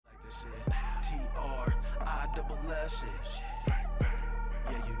last shit.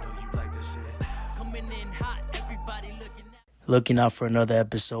 Yeah, you know you like that shit. Coming in hot, everybody looking out for another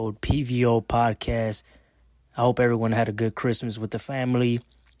episode, PVO Podcast. I hope everyone had a good Christmas with the family,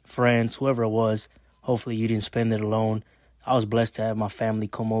 friends, whoever it was. Hopefully you didn't spend it alone. I was blessed to have my family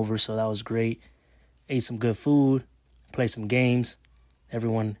come over, so that was great. Ate some good food, played some games.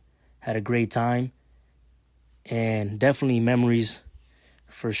 Everyone had a great time. And definitely memories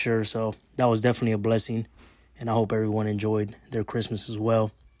for sure. So that was definitely a blessing. And I hope everyone enjoyed their Christmas as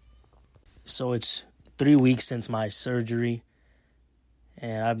well. So it's 3 weeks since my surgery.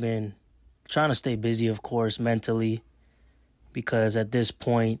 And I've been trying to stay busy, of course, mentally. Because at this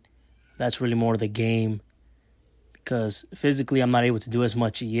point, that's really more the game. Because physically, I'm not able to do as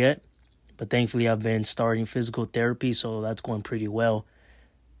much yet. But thankfully, I've been starting physical therapy, so that's going pretty well.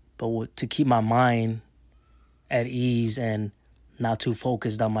 But to keep my mind at ease and not too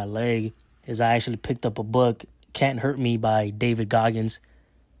focused on my leg is I actually picked up a book, Can't Hurt Me by David Goggins.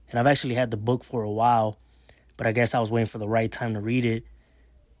 And I've actually had the book for a while, but I guess I was waiting for the right time to read it.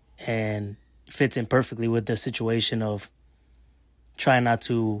 And it fits in perfectly with the situation of trying not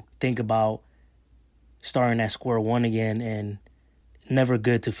to think about starting at square one again, and never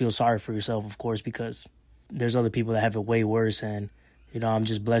good to feel sorry for yourself, of course, because there's other people that have it way worse. And, I'm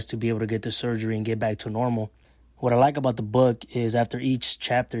just blessed to be able to get the surgery and get back to normal. What I like about the book is after each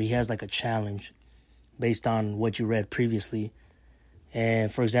chapter, he has like a challenge based on what you read previously.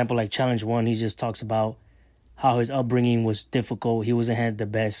 And for example, like challenge 1, he just talks about how his upbringing was difficult. He wasn't had the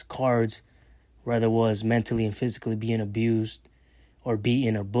best cards, whether it was mentally and physically being abused or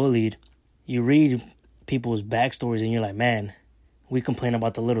beaten or bullied. You read people's backstories and you're like, man, we complain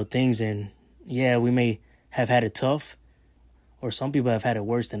about the little things, and yeah, we may have had it tough, or some people have had it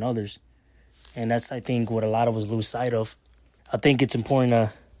worse than others. And that's, I think, what a lot of us lose sight of. I think it's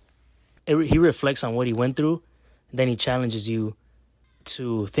important he reflects on what he went through, and then he challenges you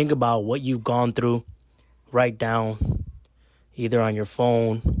to think about what you've gone through, write down either on your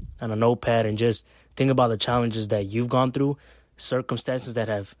phone, on a notepad, and just think about the challenges that you've gone through, circumstances that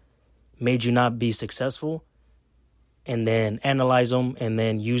have made you not be successful, and then analyze them and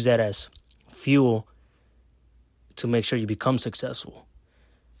then use that as fuel to make sure you become successful.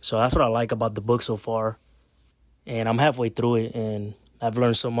 So that's what I like about the book so far. And I'm halfway through it, and I've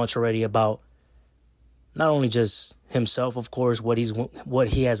learned so much already about not only just himself, of course, what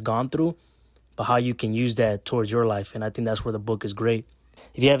he has gone through, but how you can use that towards your life. And I think that's where the book is great.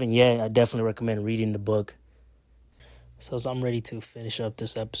 If you haven't yet, I definitely recommend reading the book. So as I'm ready to finish up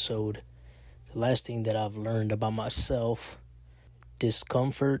this episode, the last thing that I've learned about myself,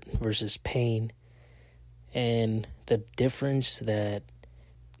 discomfort versus pain, and the difference that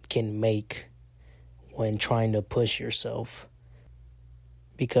can make when trying to push yourself.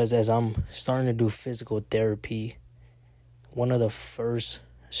 Because as I'm starting to do physical therapy, one of the first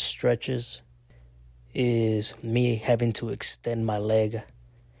stretches is me having to extend my leg.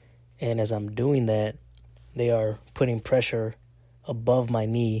 And as I'm doing that, they are putting pressure above my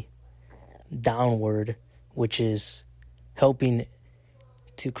knee downward, which is helping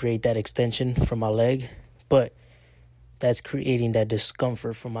to create that extension from my leg. But that's creating that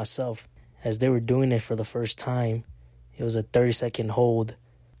discomfort for myself. As they were doing it for the first time, it was a 30-second hold.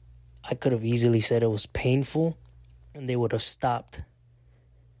 I could have easily said it was painful, and they would have stopped.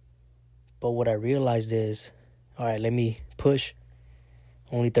 But what I realized is, all right, let me push.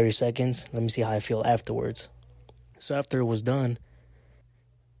 Only 30 seconds. Let me see how I feel afterwards. So after it was done,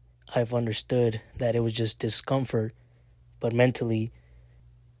 I've understood that it was just discomfort, but mentally,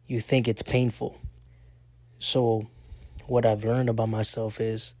 you think it's painful. So what I've learned about myself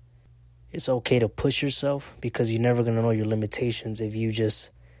is it's okay to push yourself, because you're never going to know your limitations if you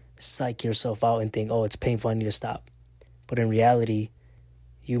just psych yourself out and think, oh, it's painful, I need to stop. But in reality,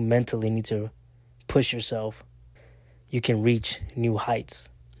 you mentally need to push yourself. You can reach new heights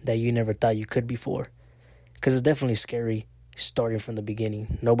that you never thought you could before. Because it's definitely scary starting from the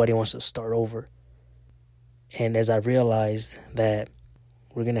beginning. Nobody wants to start over. And as I realized that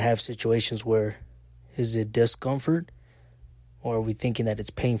we're going to have situations where, is it discomfort, or are we thinking that it's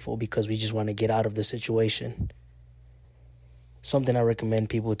painful because we just want to get out of the situation? Something I recommend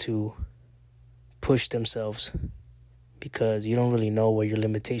people to push themselves, because you don't really know what your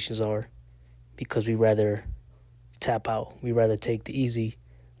limitations are, because we rather tap out. We rather take the easy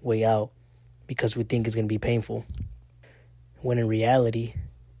way out because we think it's going to be painful, when in reality,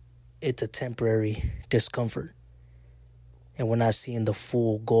 it's a temporary discomfort. And we're not seeing the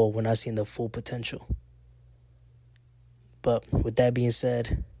full goal. We're not seeing the full potential. But with that being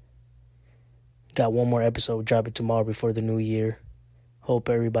said, got one more episode dropping tomorrow before the new year. Hope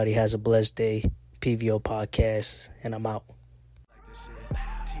everybody has a blessed day. PVO Podcast, and I'm out. Like this shit.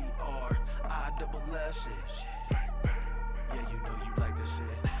 TRISS. Yeah, you know you like this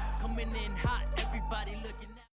shit. Coming in hot, everybody looking at